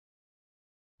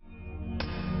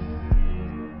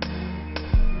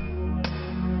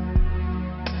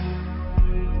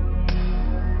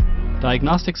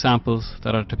Diagnostic samples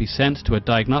that are to be sent to a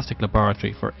diagnostic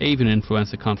laboratory for avian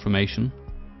influenza confirmation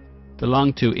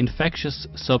belong to infectious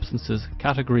substances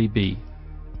category B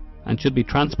and should be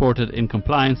transported in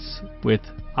compliance with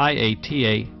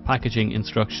IATA packaging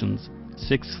instructions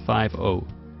 650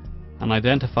 and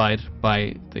identified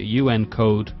by the UN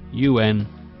code UN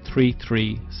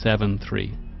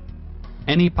 3373.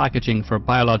 Any packaging for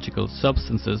biological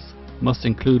substances must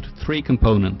include three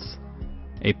components: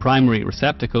 a primary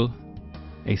receptacle,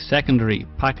 a secondary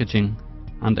packaging,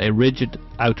 and a rigid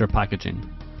outer packaging.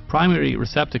 Primary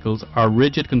receptacles are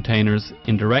rigid containers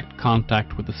in direct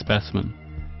contact with the specimen,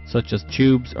 such as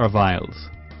tubes or vials.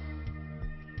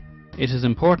 It is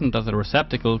important that the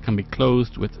receptacle can be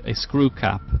closed with a screw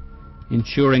cap,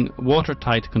 ensuring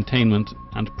watertight containment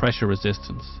and pressure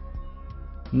resistance.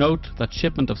 Note that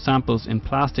shipment of samples in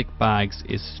plastic bags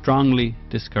is strongly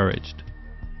discouraged.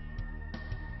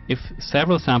 If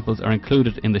several samples are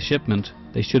included in the shipment,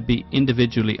 they should be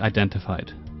individually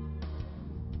identified.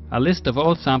 A list of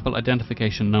all sample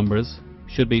identification numbers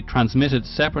should be transmitted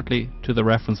separately to the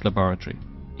reference laboratory.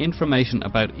 Information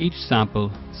about each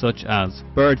sample, such as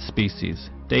bird species,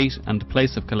 date and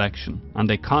place of collection, and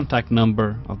a contact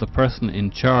number of the person in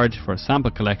charge for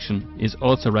sample collection is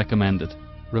also recommended.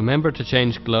 Remember to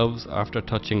change gloves after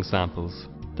touching samples.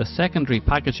 The secondary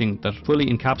packaging that fully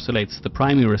encapsulates the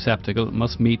primary receptacle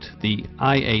must meet the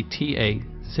IATA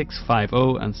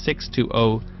 650 and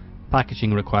 620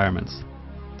 packaging requirements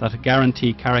that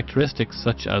guarantee characteristics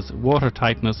such as water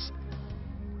tightness,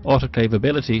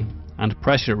 autoclavability, and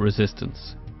pressure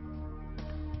resistance.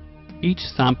 Each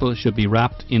sample should be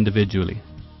wrapped individually.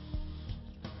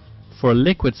 For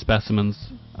liquid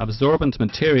specimens, absorbent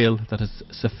material that is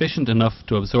sufficient enough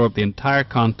to absorb the entire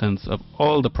contents of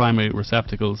all the primary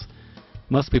receptacles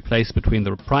must be placed between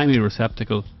the primary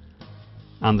receptacle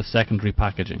and the secondary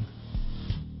packaging.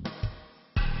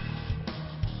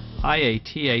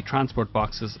 IATA transport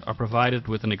boxes are provided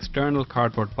with an external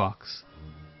cardboard box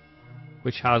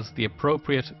which has the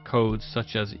appropriate codes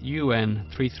such as UN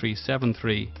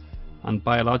 3373 and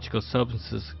biological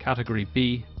substances category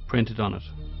B printed on it.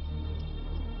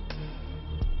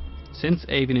 Since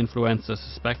avian influenza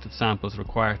suspected samples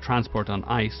require transport on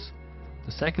ice,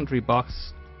 the secondary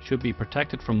box should be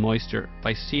protected from moisture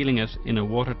by sealing it in a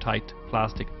watertight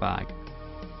plastic bag.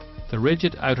 The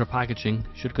rigid outer packaging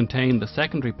should contain the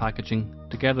secondary packaging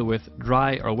together with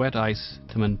dry or wet ice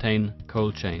to maintain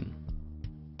cold chain.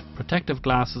 Protective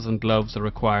glasses and gloves are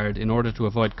required in order to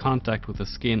avoid contact with the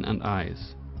skin and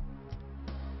eyes.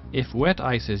 If wet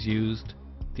ice is used,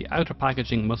 the outer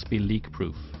packaging must be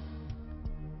leak-proof.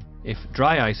 If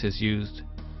dry ice is used,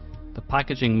 the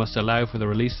packaging must allow for the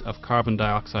release of carbon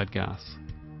dioxide gas.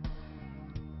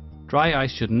 Dry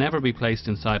ice should never be placed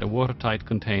inside a watertight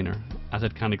container, as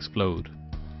it can explode.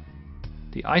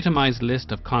 The itemized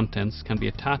list of contents can be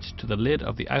attached to the lid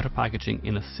of the outer packaging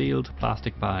in a sealed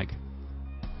plastic bag.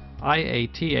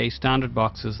 IATA standard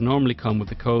boxes normally come with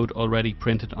the code already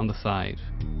printed on the side.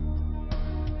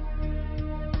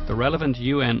 The relevant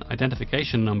UN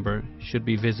identification number should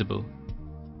be visible,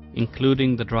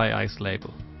 including the dry ice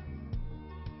label.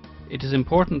 It is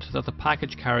important that the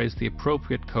package carries the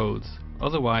appropriate codes,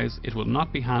 otherwise it will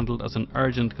not be handled as an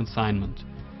urgent consignment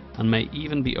and may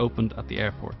even be opened at the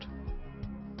airport.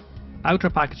 Outer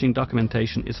packaging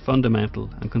documentation is fundamental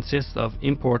and consists of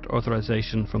import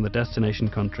authorization from the destination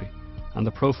country and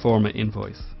the pro forma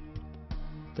invoice.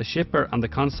 The shipper and the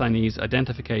consignee's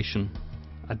identification,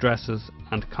 addresses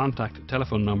and contact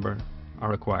telephone number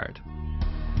are required.